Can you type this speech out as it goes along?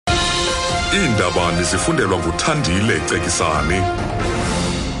Iindaba nizifundelwa nguThandile Cekisane.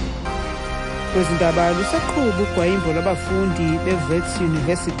 Kwezindaba lusaqhuba ugwayimbo lwabafundi beWits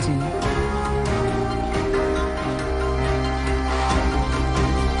University.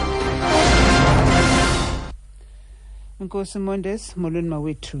 Nkosi Mondes, molweni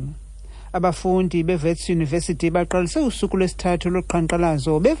mawethu. Abafundi beWits University baqalise usuku lwesithathu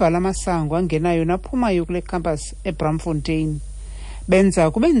loqhankqalazo bevala amasango angenayo naphumayo kule campus eBraamfontein.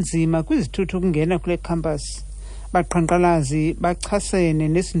 Benza kube nzima kwizithuthi ukungena kule campus. Baqhankqalazi bachasene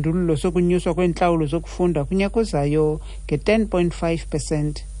nesindululo sokunyuswa kwentlawulo zokufunda kunyaka ozayo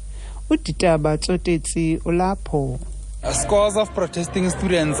nge-10.5%. Uditaba Tsotetsi ulapho. Scores of protesting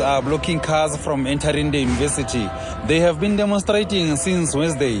students are blocking cars from entering the university. They have been demonstrating since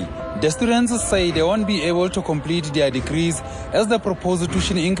Wednesday. The students say they won't be able to complete their degrees as the proposed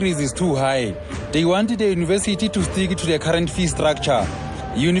tuition increase is too high. They want the university to stick to the current fee structure.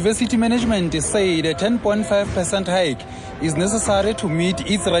 University management say the 10.5% hike is necessary to meet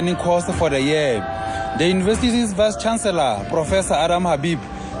its running costs for the year. The university's Vice-Chancellor, Professor Adam Habib,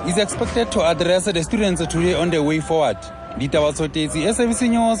 is expected to address the students today on the way forward. Ditaba Tsotetsi, SABC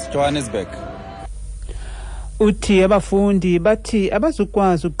News, Johannesburg. Uthi abafundi bathi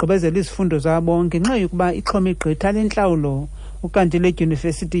abazukwazi ukugqibezela izifundo zabo ngenxa yokuba ixhoma igqitha lentlawulo. Ukanti le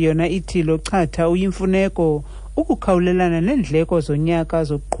university yona ithi lochatha uyimfuneko ukukhawulelana neendleko zonyaka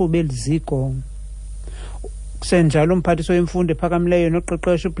zokuqhuba eliziko. Kusenjalo umphathiswa wemfundo ephakamileyo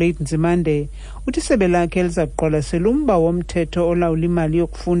noqeqesho uBlade Nzimande uthi isebe lakhe lizakuqwalasela umba womthetho olawula imali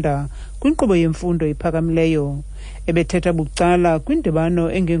yokufunda kwinkqubo yemfundo ephakamileyo. Ebethetha bucala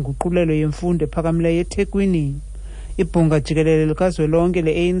kwindibano engenguqulelo yemfundo ephakamileyo eThekwini. Ibhunga jikelele likazwelonke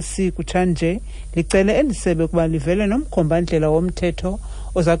le-ANC kutshanje licele eli sebe ukuba livele nomkhombandlela womthetho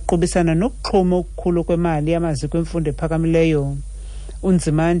oza kuqubisana nokuxhuma okukhulu kwemali yamaziko emfundo ephakamileyo.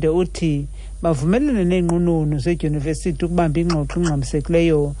 Unzimande uthi bavumelene neenqununu zedyunivesithi ukubamba ingxoxo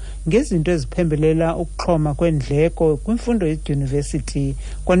engxamisekileyo ngezinto eziphembelela ukuxhoma kwendleko kwimfundo yedyunivesithi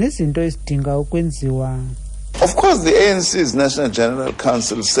kwanezinto ezidinga ukwenziwa. Of course, the ANC's National General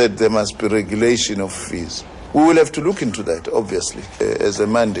Council said there must be regulation of fees. We will have to look into that, obviously, as a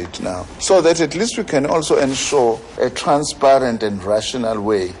mandate now, so that at least we can also ensure a transparent and rational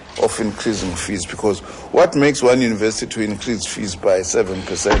way of increasing fees, because what makes one university to increase fees by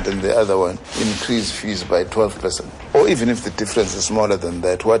 7% and the other one increase fees by 12%? Or even if the difference is smaller than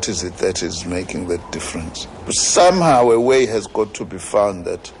that, what is it that is making that difference? Somehow a way has got to be found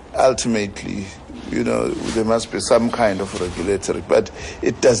that ultimately, there must be some kind of regulatory, but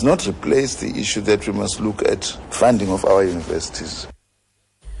it does not replace the issue that we must look at funding of our universities.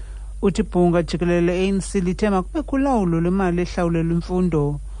 Uthi bhunga jikelele ANC lithema kube kulawulo lemali ehlawulelwa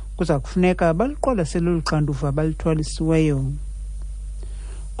imfundo kuza kufuneka baliqwalasele oluxanduva balithwalisiweyo.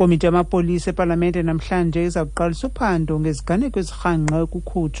 Komiti yamapolisa eParlamente namhlanje iza kuqalisa uphando ngeziganeko ezirhanqa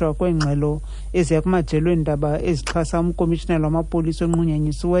ukukhutshwa kweengxelo eziya kumajelo eendaba ezixhasa umkomishinala wamapolisa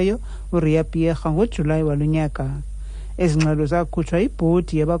onqunyanyisiweyo uRia Pierre ngoJulayi walunyaka. Ezi ngxelo zakhutshwa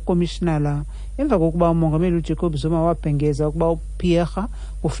yibhodi yabakomishinala emva kokuba umongameli uJacob Zuma wabhengeza ukuba uPierre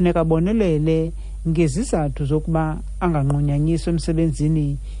kufuneka abonelele ngezizathu zokuba anganqunyanyiswa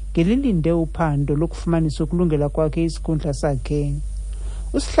emsebenzini ngelilinde uphando lokufumanisa ukulungela kwakhe isikhundla sakhe.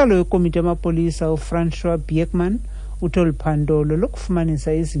 Usihlalo wekomiti yamapolisa uFrancois Beekman uthole phandolo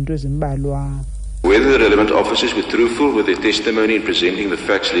lokufumanisa izinto ezimbalwa. Whether the relevant officers were truthful with their testimony in presenting the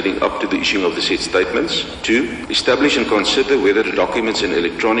facts leading up to the issuing of the said statements. 2. Establish and consider whether the documents and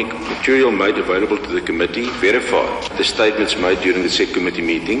electronic material made available to the committee verify the statements made during the said committee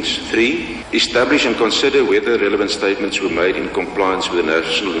meetings. 3. Establish and consider whether relevant statements were made in compliance with the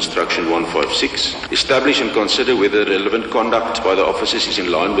National Instruction 156. Establish and consider whether relevant conduct by the officers is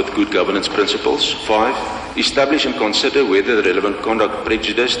in line with good governance principles. 5. Establish and consider whether the relevant conduct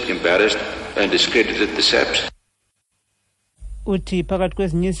prejudiced, embarrassed, and discredited the SAPs. Uthi phakathi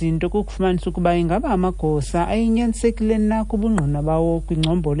kwezinye izinto kukufumanisa ukuba ingaba amagosa ayinyanyisekile na kubungqina bawo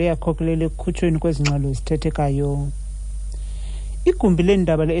kwingcombolo eyakhokelele ekukhutshweni kwezingxelo ezithethekayo. Igumbi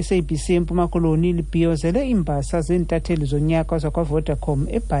leendaba le-SABC eMpuma Koloni libhiyozele iimbasa zeentatheli zonyaka zakwaVodacom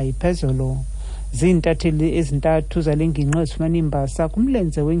eBhayi phezolo. Ziintatheli ezintathu zale ngingqi ezifumana iimbasa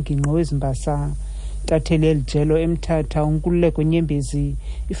kumlenze wengingqi wezimbasa. Tatheli elijelo eMthatha uNkululeko Nyembezi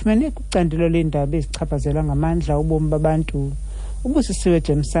ifumene kwicandelo leendaba ezichaphazela ngamandla ubomi babantu. Ubusisiwe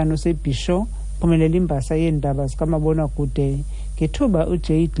Jemsano seBisho uphumelele imbasa yeendaba zikamabonwakude ngethuba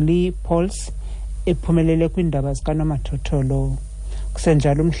uJade Lee Pauls ephumelele kwiindaba zikanomathotholo.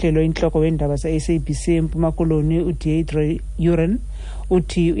 Kusenjalo umhlelo inhloko weendaba ze-SABC eMpuma Koloni uDeidre Uren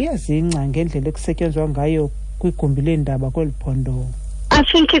uthi uyazingca ngendlela ekusetyenzwa ngayo kwigumbi leendaba kweli phondo. I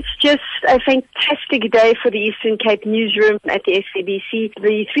think it's just a fantastic day for the Eastern Cape newsroom at the SABC.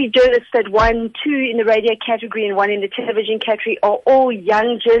 The 3 journalists that won, 2 in the radio category and 1 in the television category, are all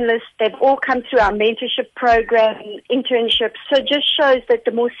young journalists. They've all come through our mentorship program, internships. So it just shows that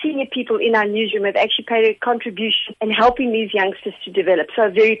the more senior people in our newsroom have actually paid a contribution in helping these youngsters to develop. So a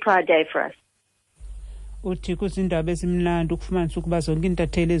very proud day for us. Uthi kuzindaba ezimnandi ukufumanisa ukuba zonke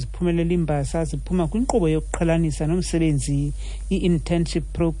intatheli eziphumelela imbasa ziphuma kwinkqubo yokuqhelanisa nomsebenzi i-internship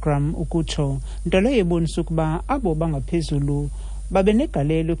program ukutsho nto leyo ebonisa ukuba abo bangaphezulu babe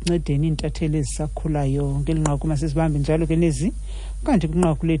negalelo ekuncedeni iintatheli ezisakhulayo ngelinqaku masizibambe njalo ke nezi kanti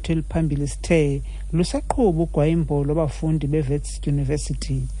kwinqaku lethu eliphambili sithe lusaqhuba ugwayimbo lwabafundi beWits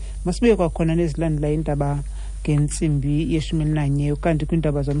University. Masibuye kwakhona nezilandela indaba ngentsimbi ye-11 ukanti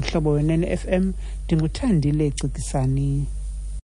kwindaba zomhlobo we-9 FM ndinguthandile Cikisani.